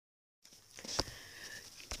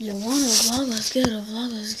You want a vlog? Let's get a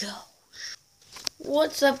vlog. Let's go.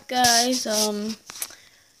 What's up, guys? The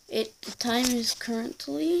time is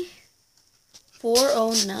currently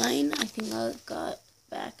 4:09. I think I got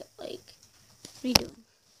back at what are you doing?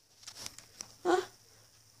 Huh?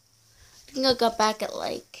 I think I got back at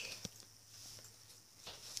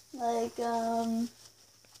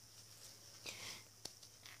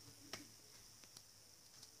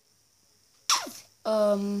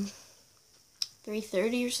um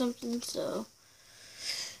 3:30 or something. So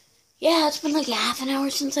yeah, it's been like half an hour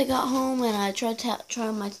since I got home, and I tried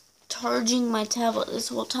charging my tablet this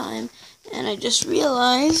whole time, and I just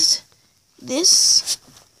realized this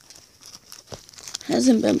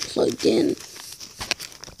hasn't been plugged in.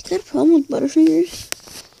 Is that a problem with Butterfingers?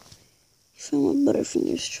 He found my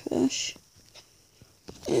Butterfingers trash,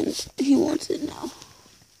 and he wants it now.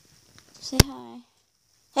 Say hi.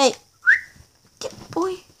 Hey, get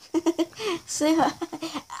boy. Say hi.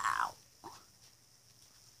 Ow.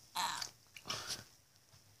 Ow.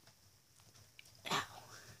 Ow.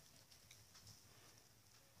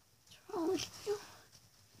 What's wrong with you?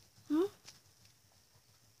 Huh?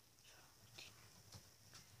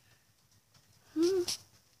 Hmm.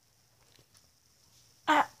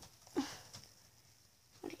 Ah. What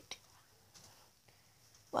are you doing?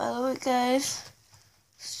 By the way, guys,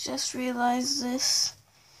 just realized this.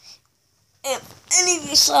 If any of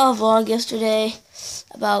you saw a vlog yesterday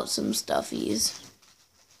about some stuffies,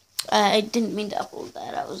 I didn't mean to upload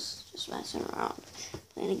that. I was just messing around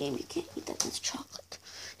playing a game. You can't eat that. That's chocolate.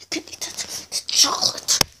 You can't eat that. It's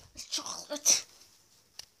chocolate. It's chocolate.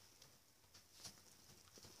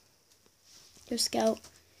 Your Scout.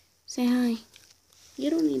 Say hi. You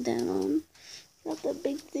don't need that on. Drop that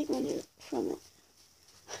big thing on you from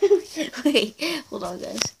it. Wait, hold on,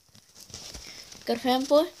 guys. Got a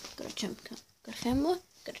fanboy? Got a chum chum. Got a fanboy?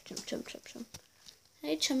 Got a chum chum chum chum.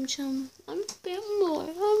 Hey, chum chum. I'm a fanboy.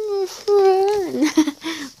 I'm your friend. What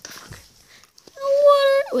the fuck?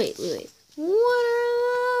 Wait. What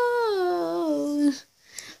are those?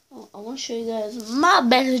 Oh, I want to show you guys my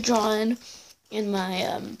best drawing in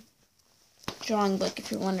my drawing book, if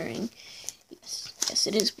you're wondering. Yes,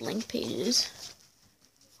 it is blank pages.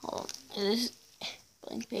 Hold on. It is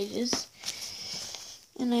blank pages.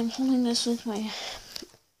 And I'm holding this with my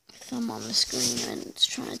thumb on the screen, and it's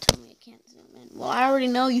trying to tell me I can't zoom in. Well, I already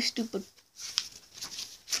know, you stupid.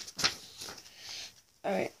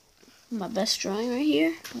 Alright, my best drawing right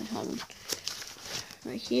here.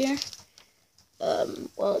 Right here.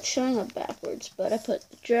 Well, it's showing up backwards, but I put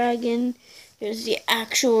the dragon. Here's the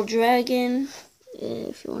actual dragon.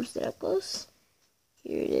 If you want to stay up close,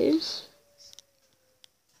 here it is.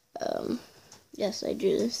 Yes, I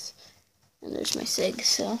drew this. And there's my sig,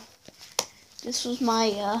 so this was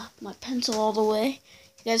my my pencil all the way.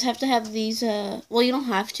 You guys have to have these, well, you don't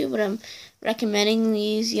have to, but I'm recommending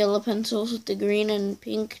these yellow pencils with the green and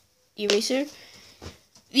pink eraser.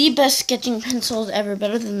 The best sketching pencils ever,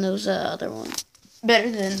 better than those other ones. Better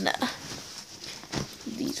than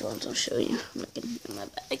these ones. I'll show you. I'm looking in my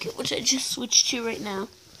bag, which I just switched to right now.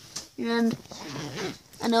 And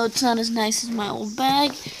I know it's not as nice as my old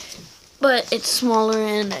bag, but it's smaller,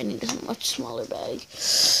 and I need a much smaller bag.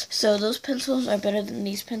 So those pencils are better than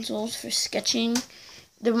these pencils for sketching.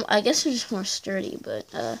 I guess they're just more sturdy, but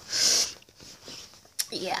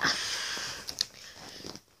yeah.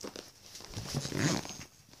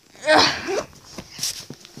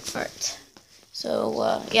 Alright.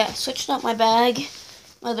 So yeah, switched out my bag.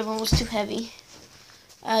 My other one was too heavy.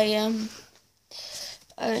 I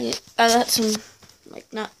got some,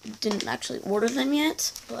 didn't actually order them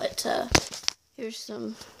yet, but here's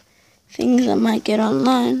some things I might get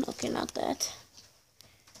online. Okay, not that.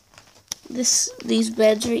 These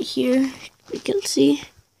beds right here, you can see.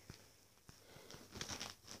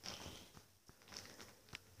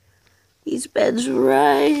 These beds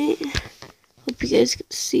right. Hope you guys can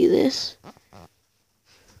see this.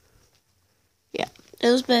 Yeah,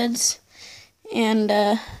 those beds. And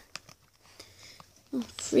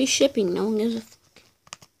free shipping, no one gives a fuck.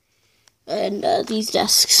 And these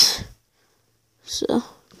desks. So,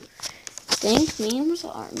 I think memes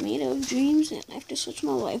are made of dreams, and I have to switch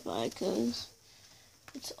my Wi-Fi because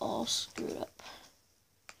it's all screwed up.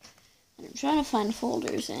 And I'm trying to find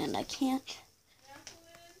folders, and I can't.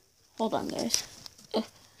 Hold on, guys.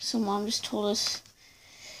 So Mom just told us,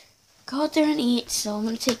 go out there and eat, so I'm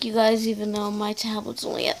going to take you guys, even though my tablet's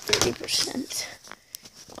only at 30%.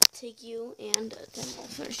 I'll take you, and then I'll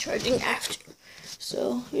finish charging after.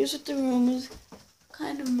 So, here's what the room is.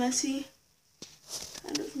 Kind of messy.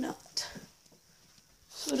 Kind of not.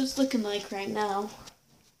 That's what it's looking like right now.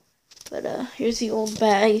 But here's the old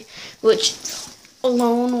bag, which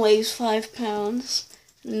alone weighs 5 pounds.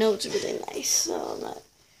 No, it's really nice, so I'm not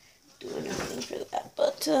doing anything for that.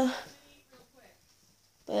 But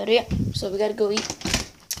yeah, so we gotta go eat.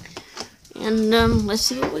 And let's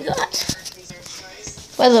see what we got.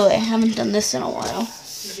 By the way, I haven't done this in a while.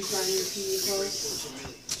 Did you find your PE clothes?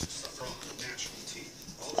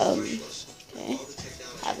 Okay.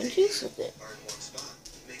 Haven't juice with it.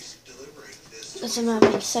 Guess I'm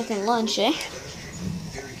having a second lunch, eh?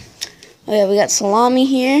 Oh yeah, we got salami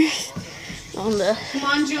here on the. Come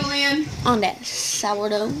on, Julian. On that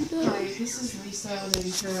sourdough. Hi, this is Lisa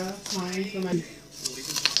Ventura applying for my.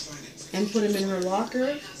 And put him in her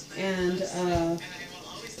locker, and that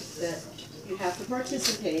you have to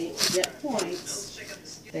participate to get points.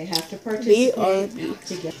 They have to participate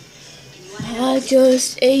to get. I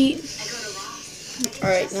just ate.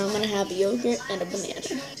 Alright, now I'm gonna have a yogurt and a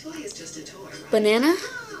banana. Banana?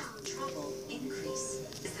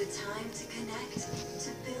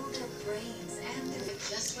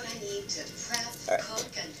 Alright.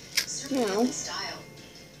 Now,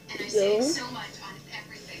 go.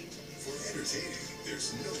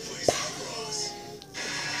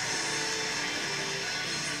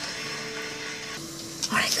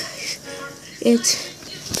 Alright guys, it's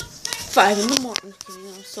 5 in the morning,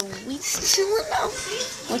 so we chilling out,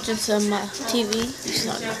 watching some TV.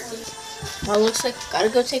 Well, it looks like I gotta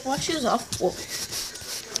go take my shoes off. Whoa.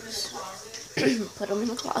 Put them in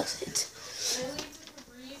the closet.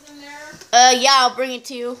 Yeah, I'll bring it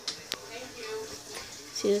to you.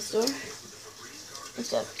 See this door?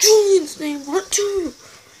 It's got Julian's name on it too.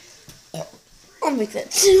 I'll make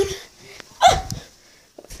that soon.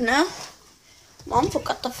 But for now, Mom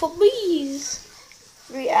forgot the Febreze.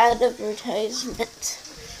 Free advertisement.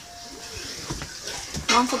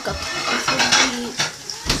 Mom forgot the Febreze.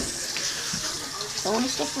 Don't want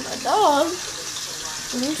to stuff with my dog.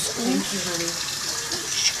 Thank you, honey.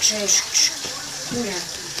 Hey, come here.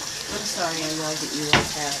 I'm sorry, I know that you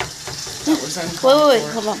like that. That was uncalled Wait,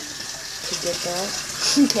 for. hold on. To get that.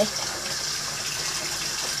 Okay.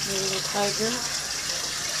 Little tiger.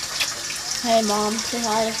 Hey, Mom, say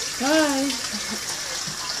hi. Hi.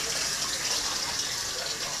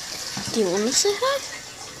 Do you want to say hi?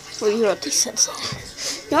 Or you already said hi?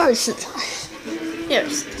 You already said hi. You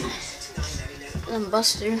already said hi. And then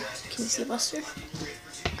Buster. Can you see Buster?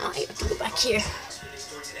 Oh, you have to go back here.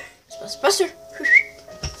 Buster.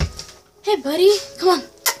 Hey, buddy. Come on.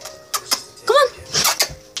 Come on.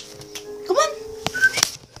 Come on.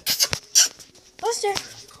 Buster.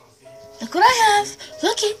 Look what I have.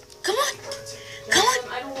 Look it. Come on. Come on.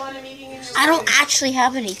 I don't want him eating in your I don't actually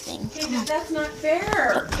have anything. Hey, that's not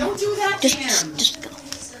fair. Don't do that to him. Just go.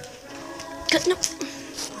 Good. No.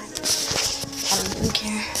 I don't even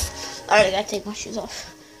care. Alright, I gotta take my shoes off.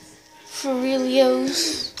 For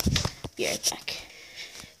realios. Be right back.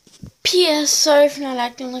 P.S. Sorry for not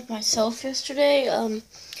acting like myself yesterday. I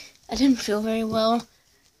didn't feel very well.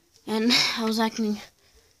 And I was acting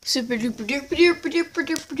super duper duper duper duper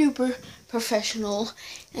duper duper professional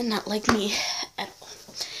and not like me at all.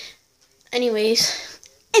 Anyway.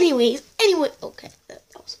 Okay, that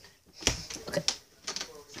was bad. Okay.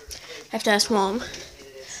 I have to ask Mom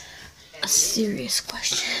a serious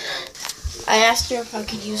question. I asked her if I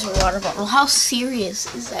could use her water bottle. How serious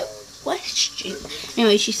is that question?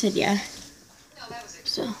 Anyway, she said yeah.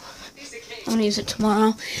 So, I'm going to use it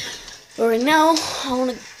tomorrow. But right now, I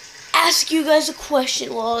want to ask you guys a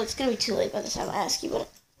question. Well, it's going to be too late by the time I ask you, but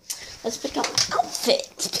let's pick out my outfit.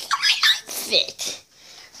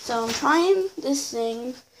 So, I'm trying this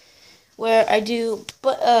thing where I do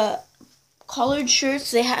collared shirts.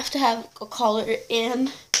 They have to have a collar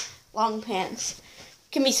and long pants.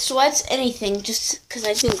 It can be sweats, anything, just because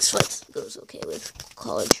I think sweats goes okay with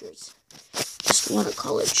collared shirts. Just want a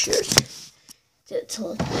collared shirt to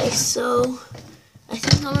look nice. So I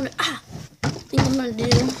think I'm gonna do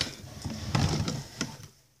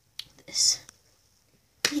this.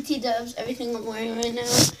 PT Dubs. Everything I'm wearing right now,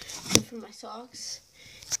 except for my socks,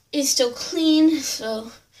 is still clean.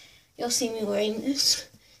 So you'll see me wearing this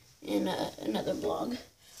in another vlog.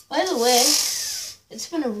 By the way, it's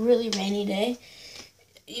been a really rainy day.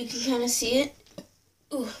 You can kind of see it.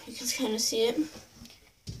 Ooh, you can kind of see it.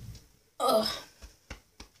 Oh,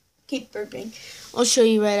 keep burping. I'll show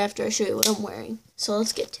you right after I show you what I'm wearing. So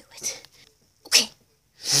let's get to it. Okay.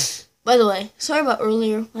 By the way, sorry about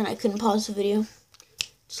earlier when I couldn't pause the video.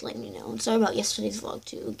 Just letting you know. And sorry about yesterday's vlog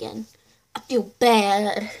too. Again, I feel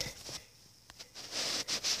bad.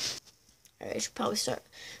 Alright, I should probably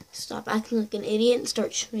stop acting like an idiot and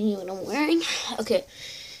start showing you what I'm wearing. Okay.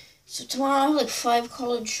 So tomorrow I have like 5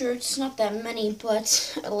 collared shirts. Not that many,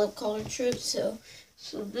 but I love collared shirts.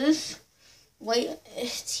 So this white,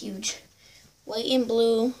 it's huge. White and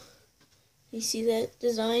blue. You see that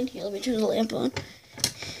design? Here, let me turn the lamp on.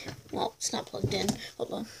 Well, it's not plugged in.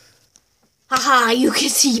 Hold on. Haha, you can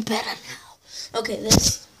see better now. Okay,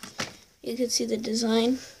 this, you can see the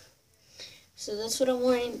design. So that's what I'm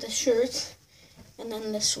wearing, the shirt. And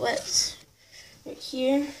then the sweats right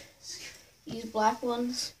here. These black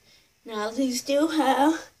ones. Now these do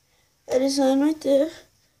have a design right there.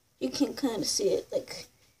 You can kind of see it, like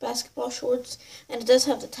basketball shorts. And it does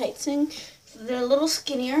have the tight thing. So they're a little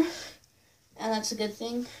skinnier. And that's a good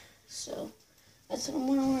thing. So that's what I'm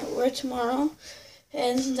going to wear tomorrow.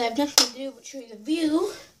 And since I have nothing to do but show you the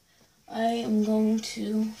view, I am going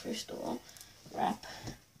to, first of all, wrap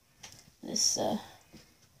this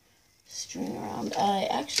string around. I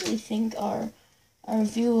actually think our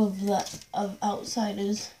view of outside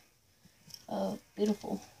is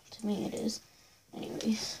beautiful. To me, it is.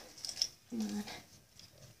 Anyways, come on.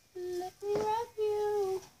 Let me wrap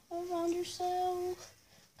you around yourself,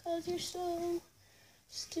 'cause you're so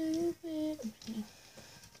stupid.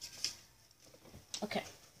 Okay.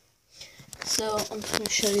 So I'm just gonna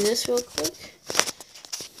show you this real quick.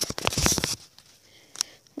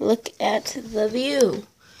 Look at the view.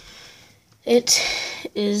 It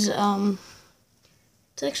is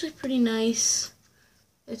it's actually pretty nice.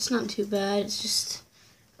 It's not too bad. It's just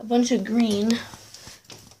a bunch of green.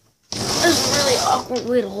 That's a really awkward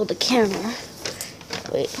way to hold the camera.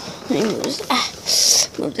 Wait, let me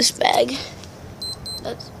move this bag.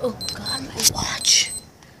 That's, oh god, my watch.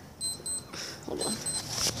 Hold on.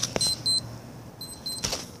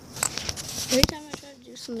 Every time I try to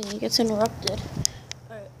do something, it gets interrupted.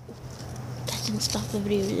 Alright. That didn't stop the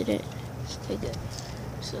video, did it? Okay, good.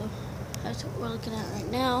 So, that's what we're looking at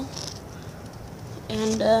right now.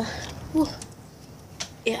 And, whew.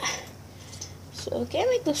 Yeah. So, can't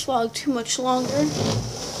make this vlog too much longer.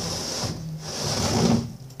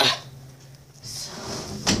 So,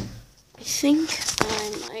 I think I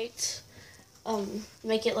might,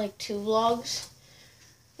 make it like 2 vlogs.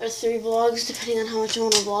 Or 3 vlogs, depending on how much I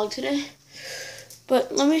want to vlog today.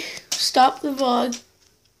 But let me stop the vlog.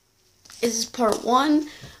 This is part 1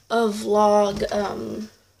 of vlog,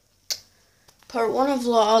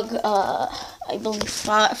 I believe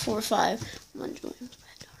 4 or 5. I'm on Julian's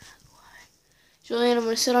bed, don't ask why. Julian, I'm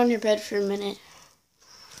going to sit on your bed for a minute.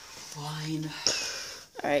 Fine.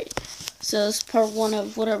 Alright, so this is part 1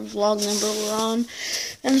 of whatever vlog number we're on.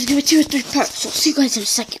 And let's give it 2 or 3 parts, so I'll see you guys in a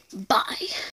second. Bye.